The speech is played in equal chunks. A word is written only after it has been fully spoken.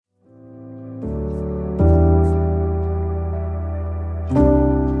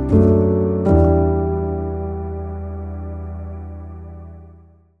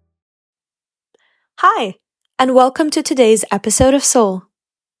and welcome to today's episode of Soul.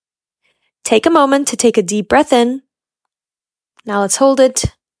 Take a moment to take a deep breath in. Now let's hold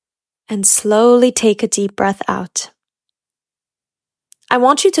it and slowly take a deep breath out. I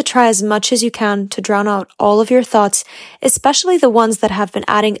want you to try as much as you can to drown out all of your thoughts, especially the ones that have been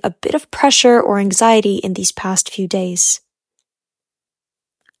adding a bit of pressure or anxiety in these past few days.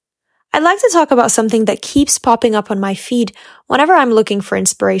 I'd like to talk about something that keeps popping up on my feed whenever I'm looking for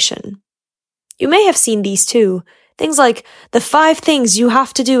inspiration. You may have seen these too. Things like the 5 things you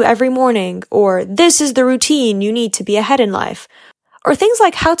have to do every morning, or this is the routine you need to be ahead in life, or things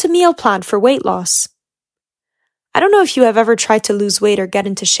like how to meal plan for weight loss. I don't know if you have ever tried to lose weight or get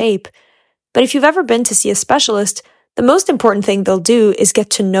into shape, but if you've ever been to see a specialist, the most important thing they'll do is get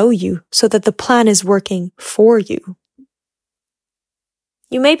to know you so that the plan is working for you.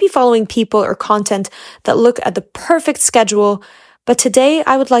 You may be following people or content that look at the perfect schedule, but today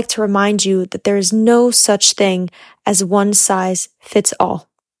I would like to remind you that there is no such thing as one size fits all.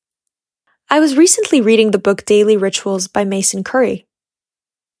 I was recently reading the book Daily Rituals by Mason Curry.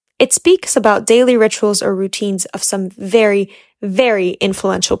 It speaks about daily rituals or routines of some very, very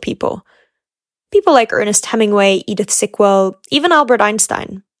influential people. People like Ernest Hemingway, Edith Sitwell, even Albert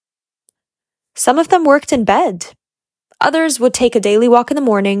Einstein. Some of them worked in bed. Others would take a daily walk in the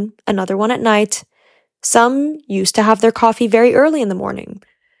morning, another one at night. Some used to have their coffee very early in the morning.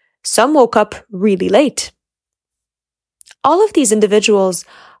 Some woke up really late. All of these individuals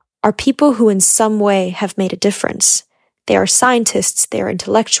are people who in some way have made a difference. They are scientists, they are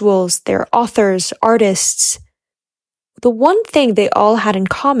intellectuals, they are authors, artists. The one thing they all had in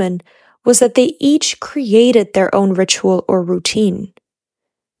common was that they each created their own ritual or routine.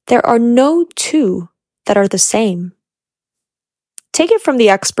 There are no two that are the same. Take it from the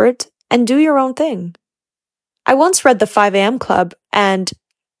expert and do your own thing. I once read the 5 a.m. Club and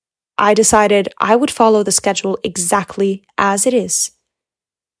I decided I would follow the schedule exactly as it is.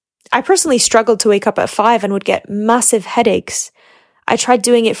 I personally struggled to wake up at 5 and would get massive headaches. I tried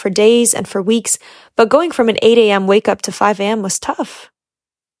doing it for days and for weeks, but going from an 8 a.m. wake up to 5 a.m. was tough.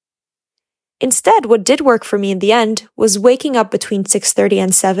 Instead, what did work for me in the end was waking up between 6:30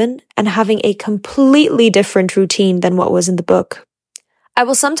 and 7 and having a completely different routine than what was in the book. I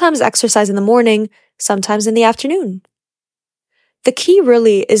will sometimes exercise in the morning, sometimes in the afternoon. The key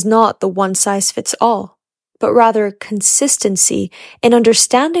really is not the one size fits all, but rather consistency in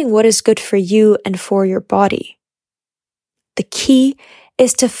understanding what is good for you and for your body. The key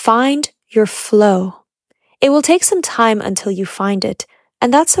is to find your flow. It will take some time until you find it,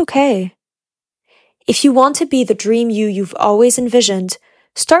 and that's okay. If you want to be the dream you've always envisioned,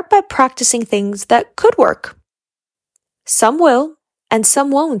 start by practicing things that could work. Some will, and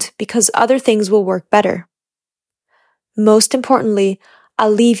some won't, because other things will work better. Most importantly, I'll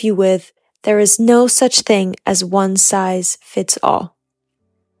leave you with, there is no such thing as one size fits all.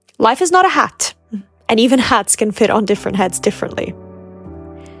 Life is not a hat, and even hats can fit on different heads differently.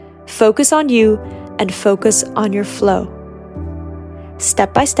 Focus on you and focus on your flow.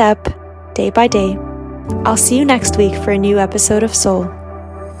 Step by step, day by day. I'll see you next week for a new episode of Soul.